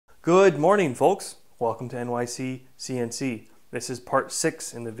Good morning, folks. Welcome to NYC CNC. This is part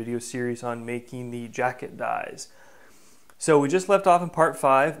 6 in the video series on making the jacket dies. So we just left off in part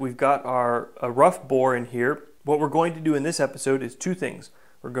 5. We've got a rough bore in here. What we're going to do in this episode is two things.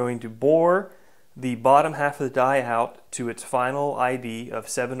 We're going to bore the bottom half of the die out to its final ID of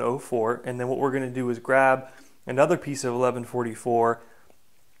 704, and then what we're going to do is grab another piece of 1144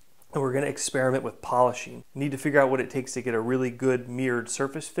 and we're going to experiment with polishing. We need to figure out what it takes to get a really good mirrored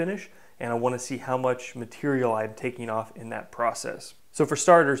surface finish, and I want to see how much material I'm taking off in that process. So for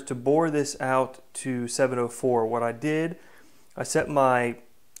starters, to bore this out to 704, what I did, I set my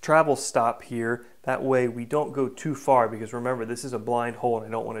travel stop here. That way we don't go too far, because remember, this is a blind hole and I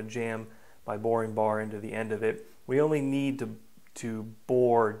don't want to jam my boring bar into the end of it. We only need to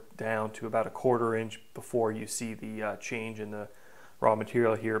bore down to about 1/4 inch before you see the change in the raw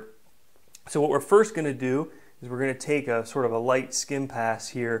material here. So what we're first going to do is we're going to take a sort of a light skim pass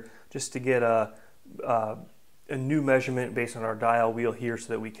here just to get a new measurement based on our dial wheel here so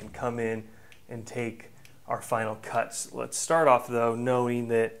that we can come in and take our final cuts. Let's start off though knowing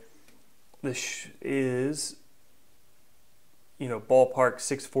that this is, ballpark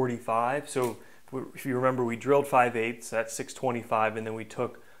 645. So if you remember, we drilled 5/8, that's 625, and then we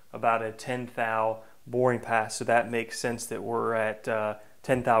took about a 10 thou boring pass, so that makes sense that we're at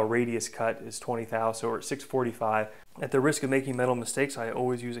 10 thou radius cut is 20 thou, so we're at 645. At the risk of making mental mistakes, I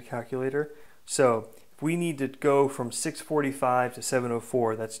always use a calculator. So if we need to go from 645 to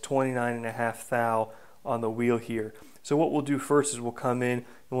 704, that's 29.5 thou on the wheel here. So what we'll do first is we'll come in and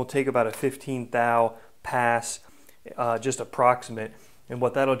we'll take about a 15 thou pass, just approximate, and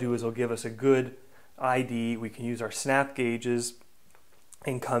what that'll do is it'll give us a good ID. We can use our snap gauges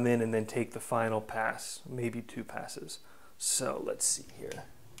and come in and then take the final pass, maybe 2 passes. So let's see here.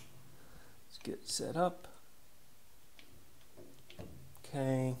 Let's get it set up.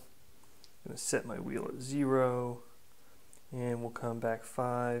 Okay, I'm going to set my wheel at 0, and we'll come back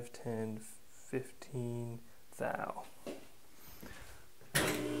 5, 10, 15 thou.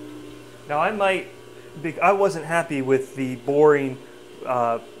 Now I wasn't happy with the boring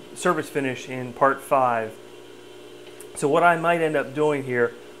surface finish in part 5. So what I might end up doing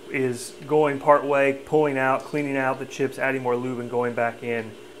here is going part way, pulling out, cleaning out the chips, adding more lube, and going back in.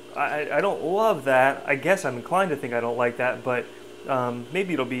 I don't love that. I guess I'm inclined to think I don't like that, but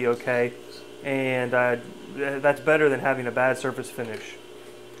maybe it'll be okay. And that's better than having a bad surface finish.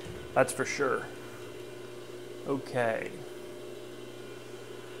 That's for sure. Okay.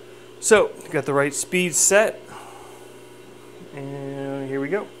 So, got the right speed set. And here we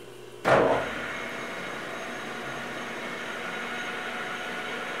go.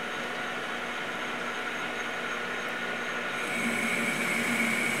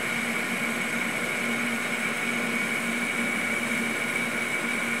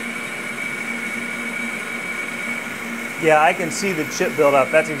 Yeah, I can see the chip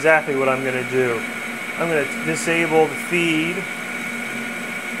buildup. That's exactly what I'm going to do. I'm going to disable the feed.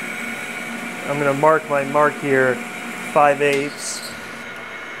 I'm going to mark my mark here, 5/8.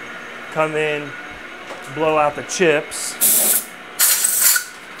 Come in, blow out the chips.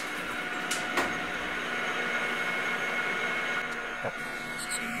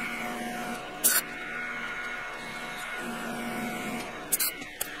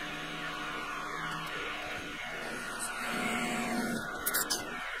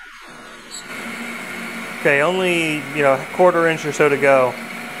 Okay, only, 1/4 inch or so to go.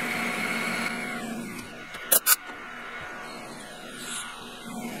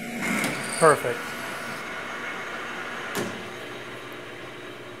 Perfect.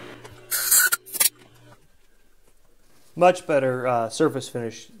 Much better surface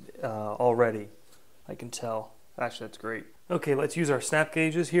finish already, I can tell. Actually, that's great. Okay, let's use our snap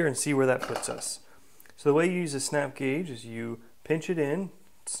gauges here and see where that puts us. So the way you use a snap gauge is you pinch it in,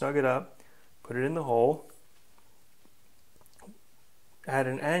 snug it up, put it in the hole, at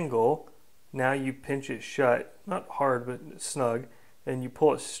an angle, now you pinch it shut, not hard but snug, and you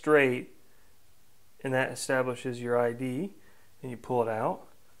pull it straight, and that establishes your ID, and you pull it out,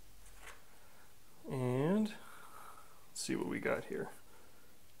 and let's see what we got here.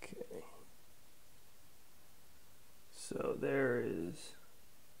 Okay, so there is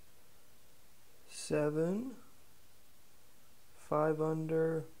 7, 5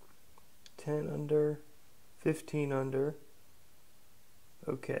 under, 10 under, 15 under.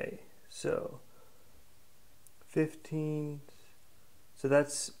 Okay, so 15, so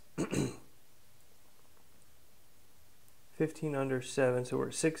that's 15 under 7, so we're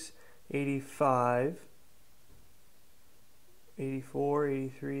at 685, 84,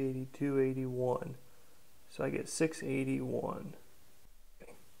 83, 82, 81. So I get 681.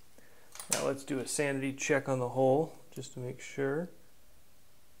 Okay. let's do a sanity check on the hole just to make sure.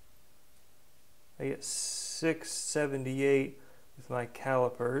 I get 678 with my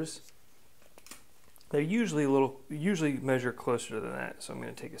calipers. They usually measure closer than that, so I'm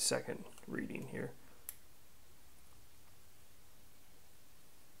going to take a second reading here.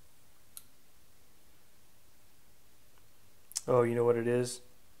 Oh, you know what it is?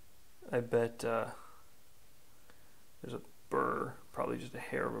 I bet there's a burr, probably just a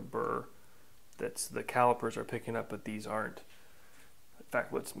hair of a burr, that's the calipers are picking up, but these aren't. In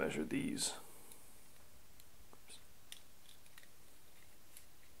fact, let's measure these.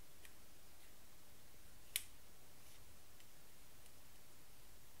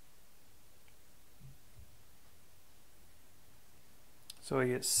 So I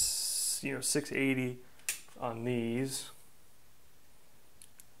get, 680 on these.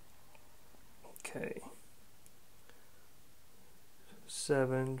 Okay.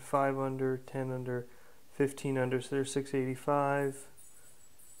 7, 5 under, 10 under, 15 under, so there's 685.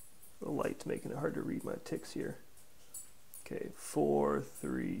 The light's making it hard to read my ticks here. Okay, 4,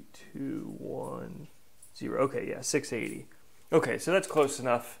 3, 2, 1, 0. Okay, yeah, 680. Okay, so that's close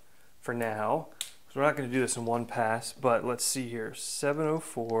enough for now. So we're not going to do this in one pass, but let's see here.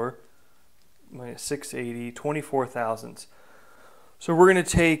 704 minus 680, 24 thousandths. So we're going to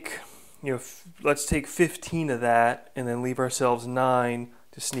take, let's take 15 of that and then leave ourselves 9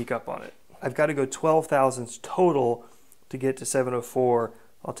 to sneak up on it. I've got to go 12 thousandths total to get to 704.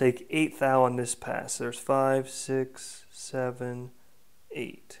 I'll take 8 thou on this pass. There's 5, 6, 7,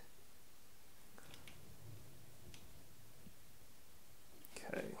 8.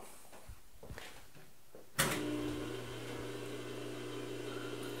 Okay.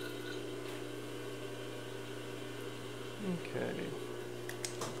 Okay.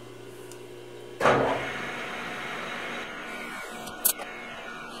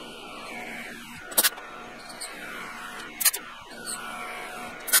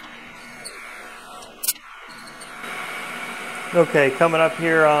 Okay, coming up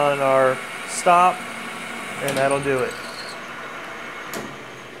here on our stop, and that'll do it.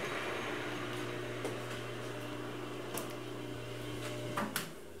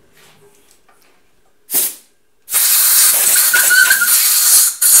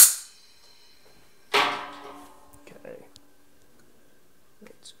 Okay,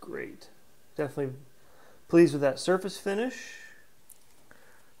 that's great. Definitely pleased with that surface finish.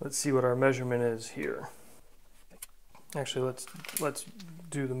 Let's see what our measurement is here. Actually, let's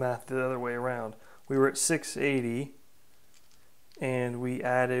do the math the other way around. We were at 680, and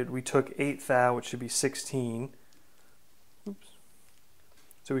we took 8 thou, which should be 16. Oops.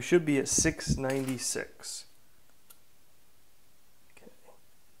 So we should be at 696. Okay.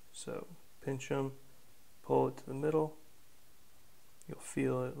 So pinch them, pull it to the middle. You'll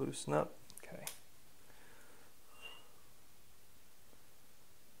feel it loosen up. Okay.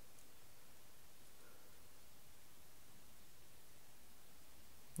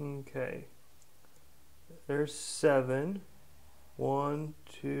 Okay, there's 7, 1,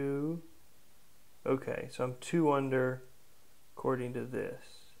 2, okay, so I'm 2 under according to this,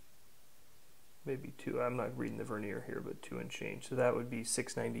 maybe 2, I'm not reading the vernier here, but 2 and change, so that would be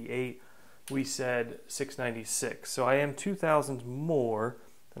 698, we said 696, so I am 2 thousandths more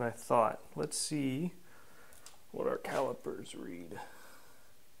than I thought. Let's see what our calipers read.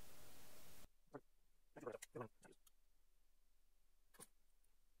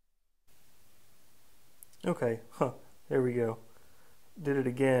 Okay, there we go. Did it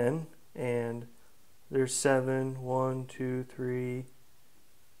again, and there's 7, 1, 2, 3.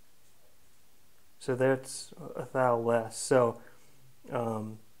 So that's a thou less. So,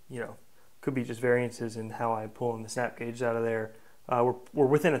 could be just variances in how I pull in the snap gauge out of there. We're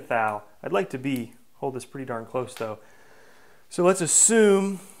within a thou. I'd like to hold this pretty darn close though. So let's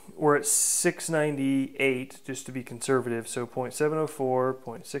assume we're at 698 just to be conservative. So 0.704,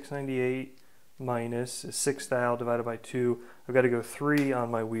 0.698. Minus is 6 thou divided by 2. I've got to go 3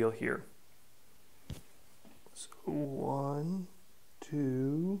 on my wheel here. So 1,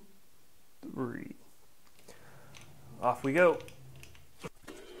 2, 3. Off we go.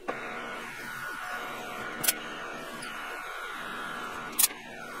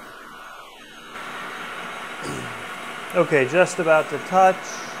 Okay, just about to touch.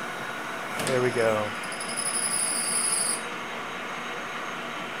 There we go.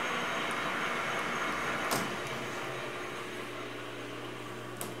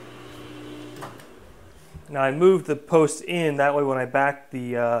 Now I moved the post in, that way when I backed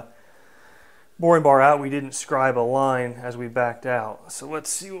the boring bar out, we didn't scribe a line as we backed out. So let's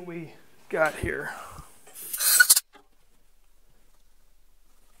see what we got here.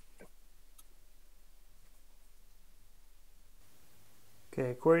 Okay,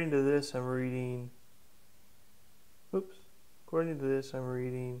 according to this, I'm reading, oops, according to this, I'm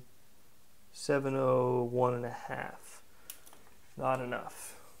reading 701 and a half. Not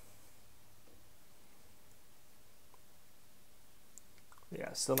enough.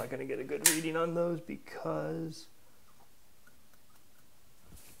 Yeah, still not going to get a good reading on those because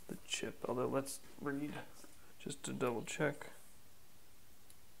the chip, although let's read just to double check.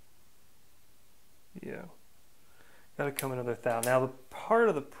 Yeah, got to come another thou. Now the part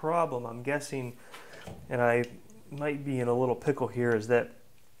of the problem I'm guessing, and I might be in a little pickle here, is that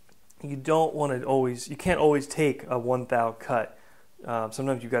you don't want to always, you can't always take a 1 thou cut.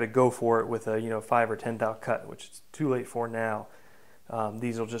 Sometimes you've got to go for it with a 5 or 10 thou cut, which is too late for now.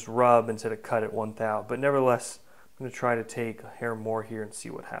 These will just rub instead of cut at 1 thou, but nevertheless I'm going to try to take a hair more here and see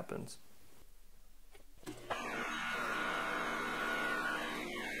what happens.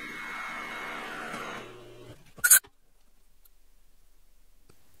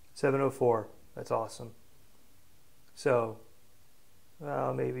 $704, that's awesome. So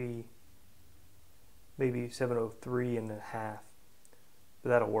maybe 703 and a half, but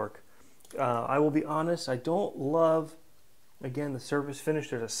that'll work. I will be honest, I don't love, again, the surface finish.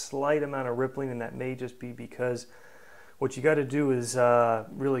 There's a slight amount of rippling, and that may just be because what you got to do is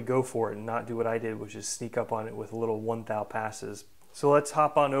really go for it and not do what I did, which is sneak up on it with little 1 thou passes. So let's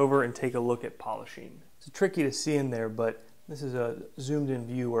hop on over and take a look at polishing. It's tricky to see in there, but this is a zoomed in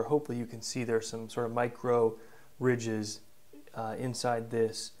view where hopefully you can see there's some sort of micro ridges inside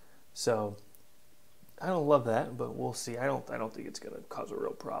this. So I don't love that, but we'll see. I don't think it's going to cause a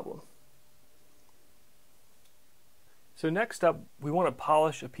real problem. So next up, we want to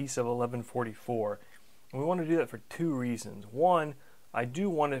polish a piece of 1144. And we want to do that for 2 reasons. One, I do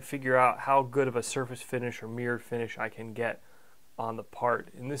want to figure out how good of a surface finish or mirrored finish I can get on the part.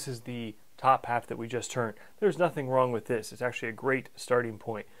 And this is the top half that we just turned. There's nothing wrong with this. It's actually a great starting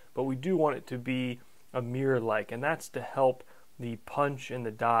point. But we do want it to be a mirror-like, and that's to help the punch and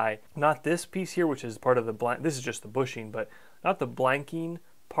the die. Not this piece here, which is part of the blank. This is just the bushing, but not the blanking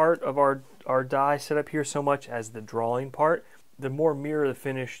part of our die setup here so much as the drawing part. The more mirror the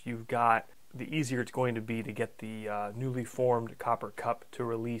finish you've got, the easier it's going to be to get the newly formed copper cup to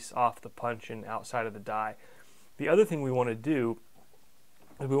release off the punch and outside of the die. The other thing we want to do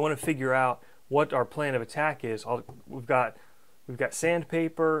is we want to figure out what our plan of attack is. We've got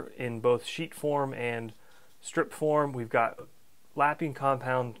sandpaper in both sheet form and strip form. We've got lapping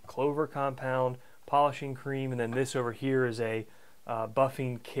compound, clover compound, polishing cream, and then this over here is a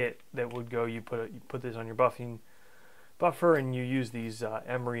buffing kit that would go. You put this on your buffing buffer, and you use these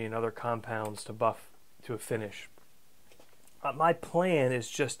emery and other compounds to buff to a finish. My plan is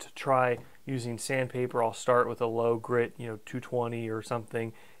just to try using sandpaper. I'll start with a low grit, 220 or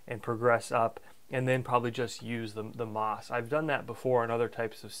something, and progress up, and then probably just use the moss. I've done that before on other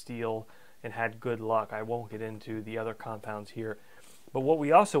types of steel and had good luck. I won't get into the other compounds here. But what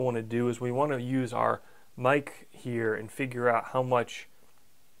we also want to do is we want to use our mic here and figure out how much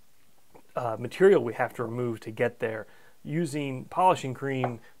material we have to remove to get there. Using polishing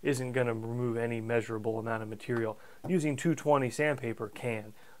cream isn't going to remove any measurable amount of material. Using 220 sandpaper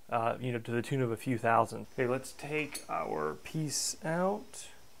can, to the tune of a few thousand. Okay, let's take our piece out.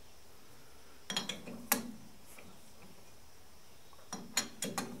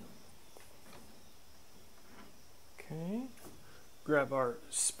 Okay, grab our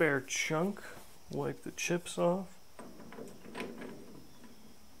spare chunk, wipe the chips off.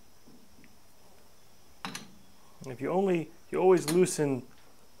 If you always loosen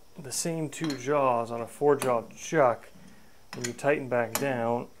the same 2 jaws on a 4-jaw chuck and you tighten back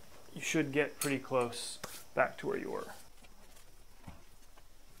down, you should get pretty close back to where you were.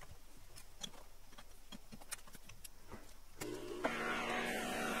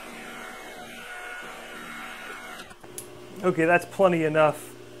 Okay, that's plenty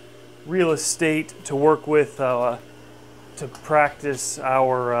enough real estate to work with to practice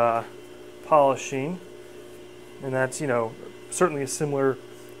our polishing. And that's, certainly a similar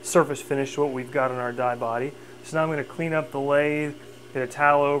surface finish to what we've got on our die body. So now I'm going to clean up the lathe, get a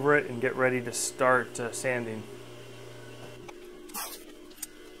towel over it, and get ready to start sanding.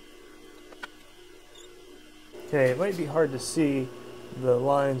 Okay, it might be hard to see the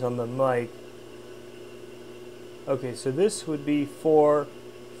lines on the mic. Okay, so this would be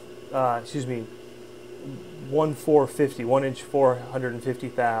 1/450, 1 inch 450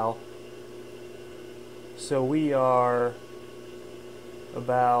 thou. So we are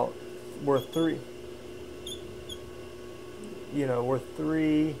about, we're 3, we're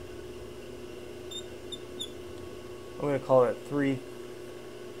 3, I'm going to call it 3,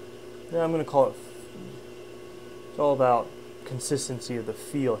 no, I'm going to call it, it's all about consistency of the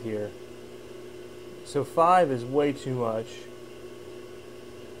feel here. So 5 is way too much.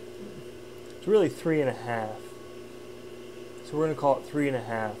 It's really 3.5. So we're going to call it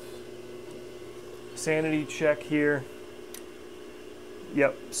 3.5. Sanity check here.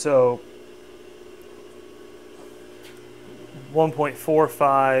 Yep, so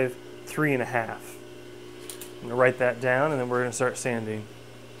 1.45, 3.5. I'm going to write that down and then we're going to start sanding.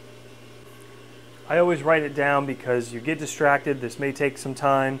 I always write it down because you get distracted. This may take some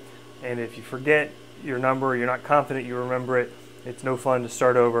time, and if you forget your number or you're not confident you remember it, it's no fun to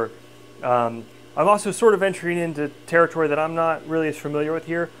start over. I'm also sort of entering into territory that I'm not really as familiar with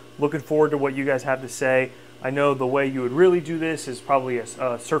here. Looking forward to what you guys have to say. I know the way you would really do this is probably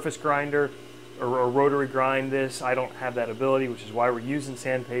a surface grinder or a rotary grind this. I don't have that ability, which is why we're using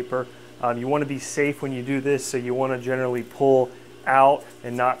sandpaper. You want to be safe when you do this, so you want to generally pull out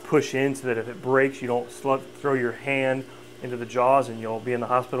and not push in so that if it breaks, you don't throw your hand into the jaws and you'll be in the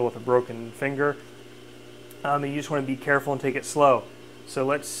hospital with a broken finger. And you just want to be careful and take it slow. So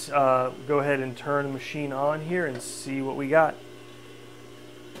let's go ahead and turn the machine on here and see what we got.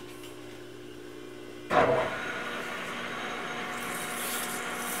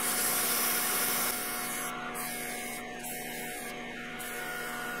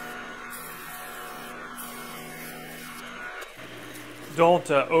 Don't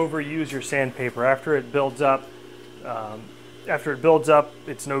overuse your sandpaper. After it builds up,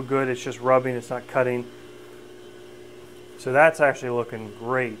 it's no good. It's just rubbing. It's not cutting. So that's actually looking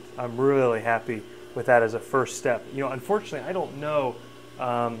great. I'm really happy with that as a first step. You know, unfortunately, I don't know.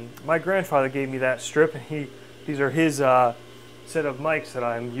 My grandfather gave me that strip, and these are his set of mics that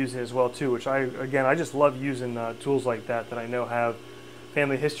I'm using as well too. Which I just love using tools like that I know have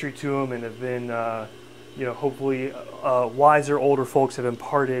family history to them and have been. You know, hopefully wiser older folks have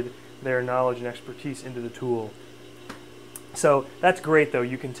imparted their knowledge and expertise into the tool. So that's great though.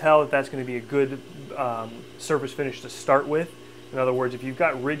 You can tell that that's going to be a good surface finish to start with. In other words, if you've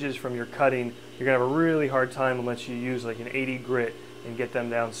got ridges from your cutting, you're going to have a really hard time unless you use like an 80 grit and get them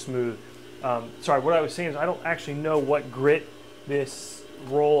down smooth. Sorry, what I was saying is I don't actually know what grit this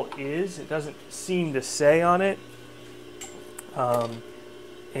roll is. It doesn't seem to say on it.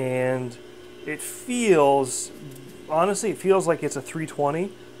 And it feels, honestly, it feels like it's a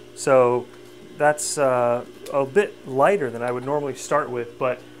 320, so that's a bit lighter than I would normally start with,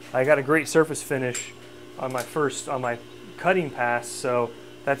 but I got a great surface finish on my cutting pass, so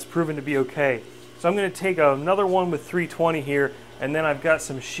that's proven to be okay. So I'm going to take another one with 320 here, and then I've got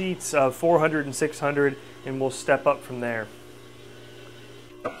some sheets of 400 and 600, and we'll step up from there.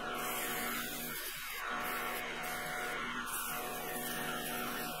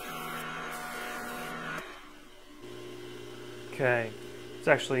 Okay, let's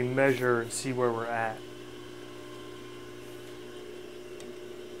actually measure and see where we're at.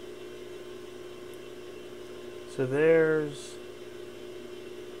 So there's,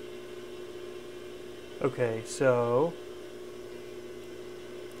 okay, so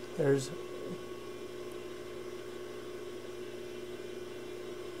there's,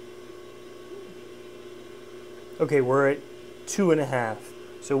 okay, we're at 2.5.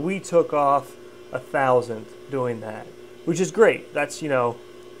 So we took off 1,000 doing that, which is great. That's, you know,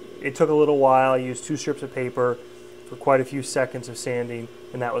 it took a little while. I used 2 strips of paper for quite a few seconds of sanding,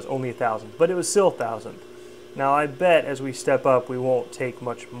 and that was only 1,000, but it was still 1,000. Now I bet as we step up, we won't take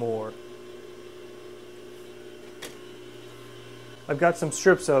much more. I've got some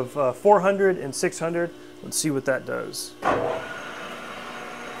strips of 400 and 600. Let's see what that does.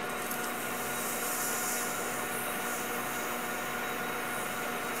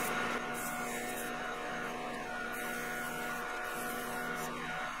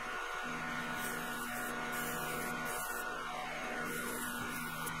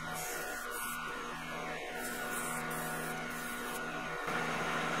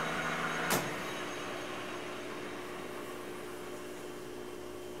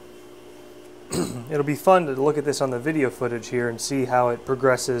 It'll be fun to look at this on the video footage here and see how it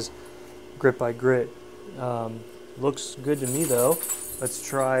progresses grit by grit. Looks good to me though. Let's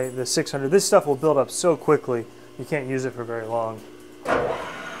try the 600. This stuff will build up so quickly, you can't use it for very long.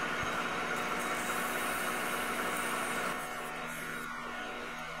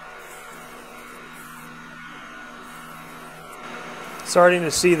 Starting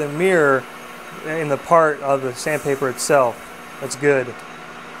to see the mirror in the part of the sandpaper itself. That's good.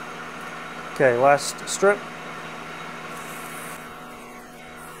 Okay, last strip.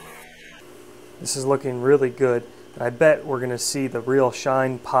 This is looking really good. I bet we're going to see the real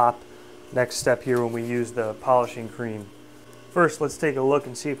shine pop next step here when we use the polishing cream. First, let's take a look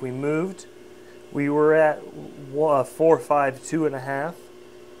and see if we moved. We were at 452.5.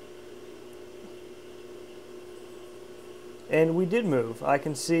 And we did move. I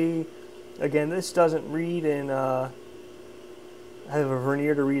can see, again, this doesn't read in, I have a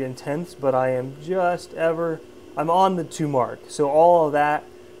vernier to read in tenths, but I am I'm on the 2 mark. So all of that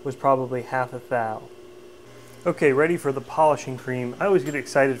was probably half a thou. Okay, ready for the polishing cream. I always get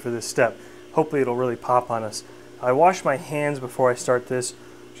excited for this step. Hopefully it'll really pop on us. I wash my hands before I start this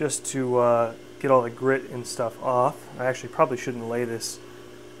just to get all the grit and stuff off. I actually probably shouldn't lay this.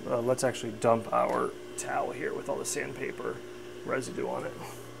 Let's actually dump our towel here with all the sandpaper residue on it.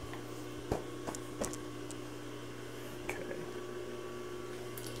 Okay.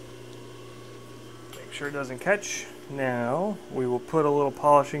 Make sure it doesn't catch. Now we will put a little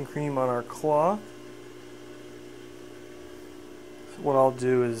polishing cream on our cloth. So what I'll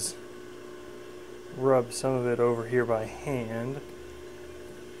do is rub some of it over here by hand.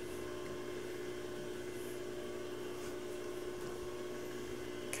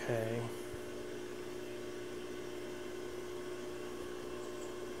 Okay.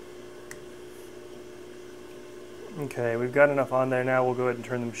 Okay, we've got enough on there now. We'll go ahead and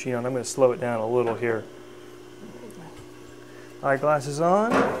turn the machine on. I'm going to slow it down a little here. Eyeglasses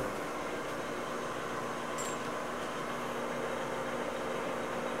on.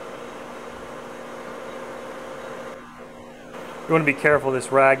 You want to be careful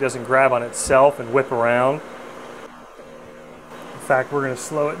this rag doesn't grab on itself and whip around. In fact, we're going to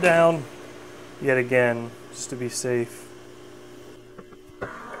slow it down yet again just to be safe.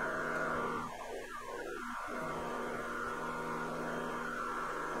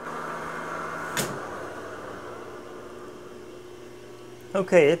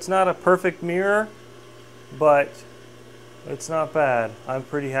 Okay, it's not a perfect mirror, but it's not bad. I'm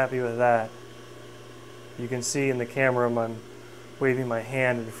pretty happy with that. You can see in the camera I'm waving my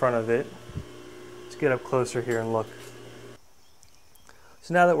hand in front of it. Let's get up closer here and look.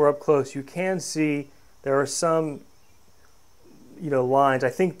 So now that we're up close, you can see there are some, lines. I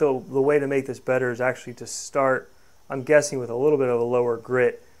think the way to make this better is actually to start, I'm guessing, with a little bit of a lower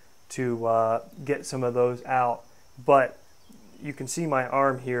grit to get some of those out. But you can see my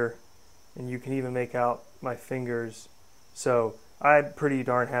arm here, and you can even make out my fingers. So I'm pretty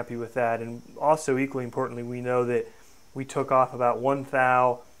darn happy with that. And also, equally importantly, we know that we took off about 1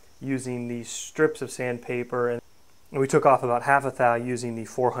 thou using these strips of sandpaper, and we took off about half a thou using the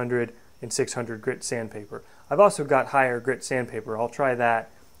 400 and 600 grit sandpaper. I've also got higher grit sandpaper. I'll try that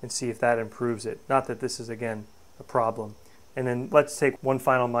and see if that improves it. Not that this is, again, a problem. And then let's take one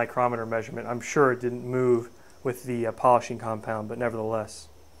final micrometer measurement. I'm sure it didn't move with the polishing compound, but nevertheless.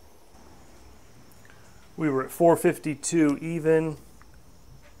 We were at 452 even.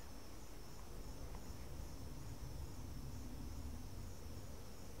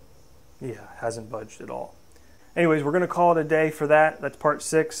 Yeah, hasn't budged at all. Anyways, we're going to call it a day for that. That's part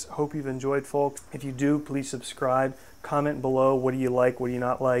 6. Hope you've enjoyed, folks. If you do, please subscribe. Comment below, what do you like, what do you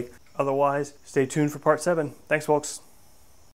not like. Otherwise, stay tuned for part 7. Thanks, folks.